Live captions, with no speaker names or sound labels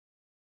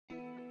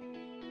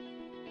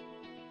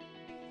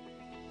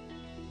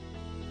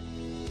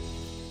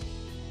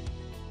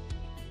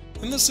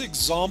In this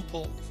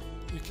example,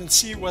 you can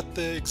see what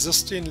the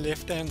existing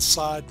left-hand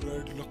side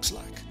road looks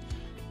like.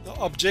 The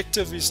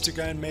objective is to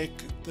go and make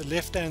the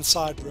left-hand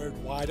side road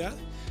wider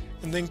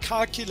and then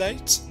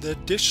calculate the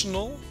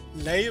additional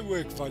layer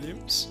work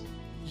volumes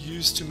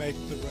used to make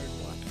the road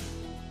wider.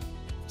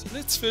 So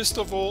let's first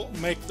of all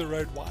make the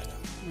road wider.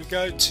 We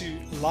go to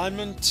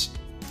alignment,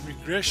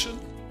 regression,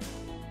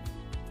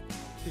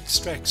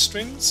 extract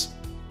strings.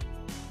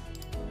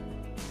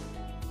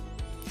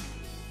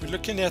 We're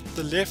looking at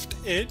the left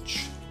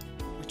edge,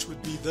 which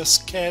would be this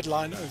CAD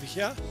line over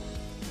here,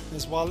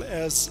 as well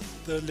as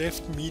the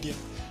left median.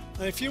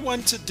 Now if you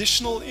want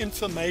additional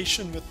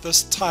information with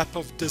this type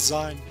of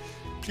design,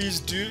 please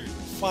do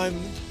find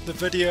the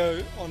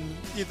video on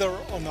either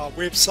on our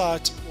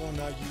website or on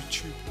our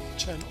YouTube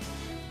channel,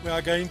 where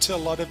I go into a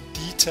lot of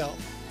detail.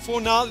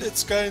 For now,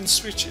 let's go and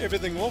switch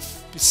everything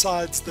off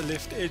besides the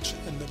left edge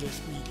and the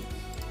left median.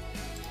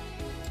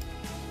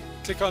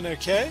 Click on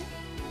OK.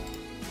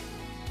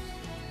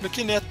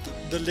 Looking at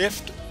the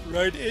left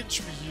road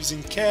edge, we're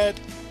using CAD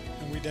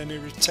and we're going to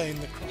retain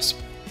the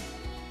crossbar.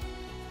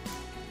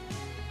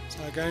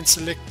 So I go and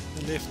select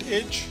the left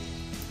edge,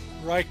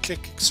 right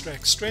click,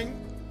 extract string,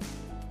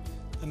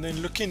 and then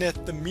looking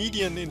at the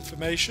median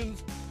information,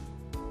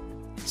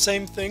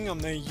 same thing, I'm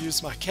going to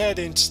use my CAD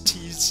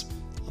entities,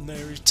 I'm going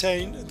to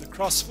retain the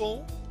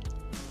crossfill,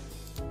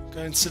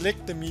 go and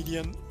select the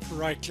median,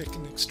 right click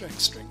and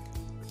extract string.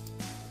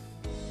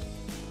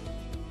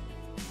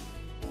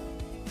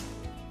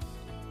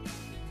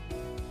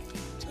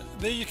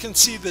 There you can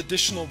see the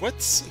additional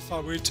widths. If I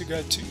were to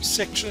go to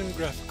section,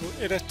 graphical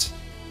edit,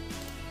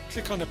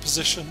 click on a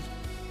position,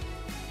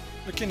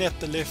 looking at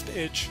the left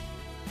edge,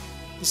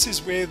 this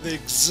is where the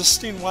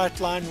existing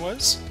white line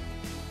was,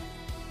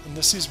 and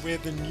this is where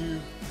the new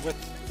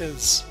width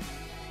is.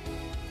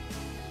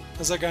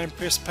 As I go and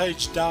press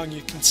page down,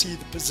 you can see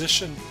the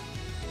position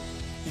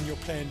in your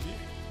plan view.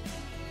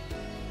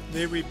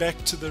 There we're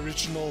back to the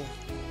original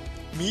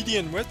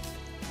median width,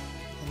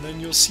 and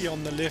then you'll see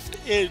on the left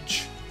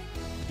edge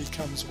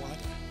becomes wider.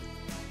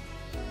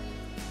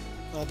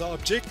 Now the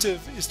objective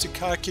is to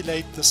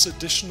calculate this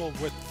additional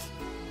width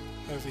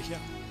over here.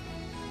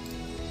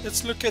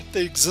 Let's look at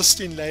the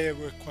existing layer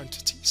work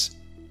quantities.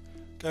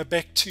 Go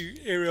back to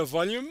area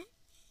volume,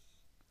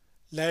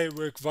 layer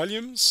work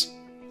volumes,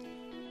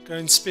 go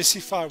and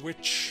specify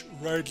which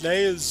road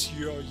layers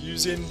you are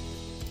using,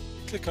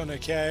 click on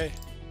OK.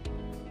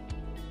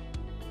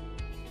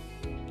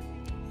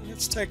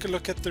 Let's take a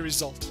look at the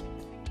result.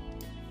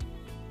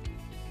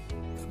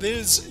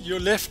 There's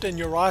your left and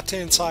your right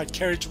hand side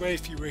carriageway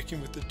if you're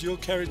working with the dual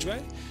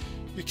carriageway.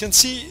 You can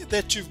see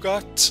that you've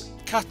got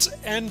cut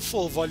and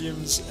fill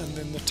volumes and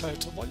then the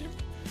total volume.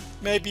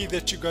 Maybe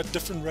that you've got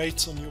different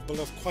rates on your bill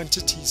of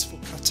quantities for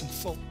cut and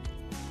fill.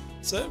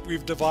 So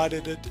we've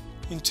divided it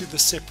into the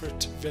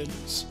separate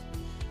values.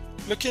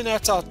 Looking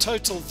at our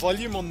total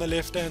volume on the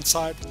left hand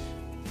side,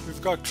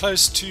 we've got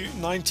close to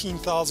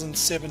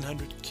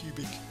 19,700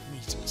 cubic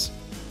meters.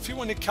 If you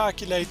want to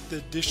calculate the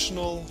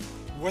additional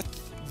width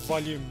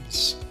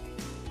volumes,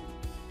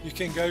 you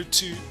can go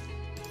to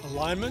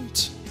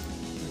alignment,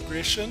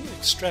 regression,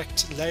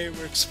 extract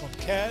layerworks from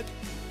CAD,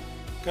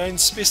 go and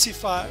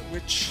specify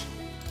which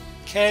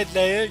CAD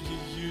layer you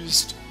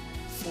used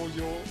for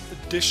your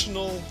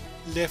additional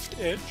left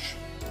edge,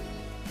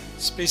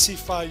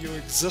 specify your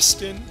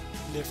existing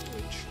left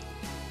edge.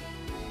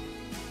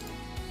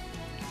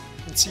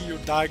 You can see your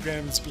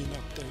diagram has been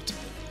updated.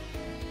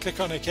 Click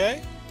on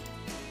OK,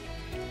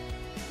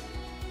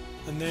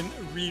 and then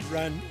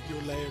rerun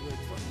your layer work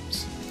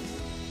volumes.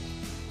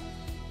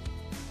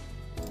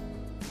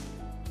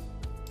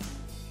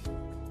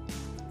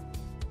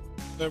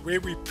 So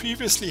where we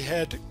previously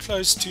had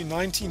close to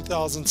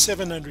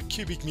 19,700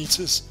 cubic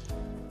meters,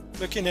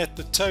 looking at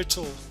the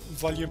total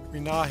volume, we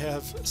now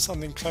have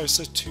something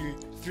closer to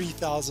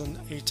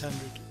 3,800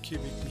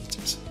 cubic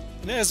meters.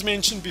 And as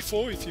mentioned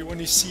before, if you want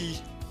to see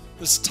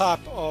this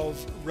type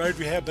of road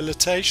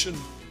rehabilitation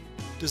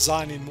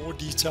design in more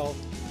detail,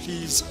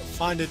 please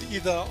find it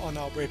either on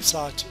our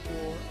website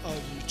or our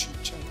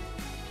YouTube channel.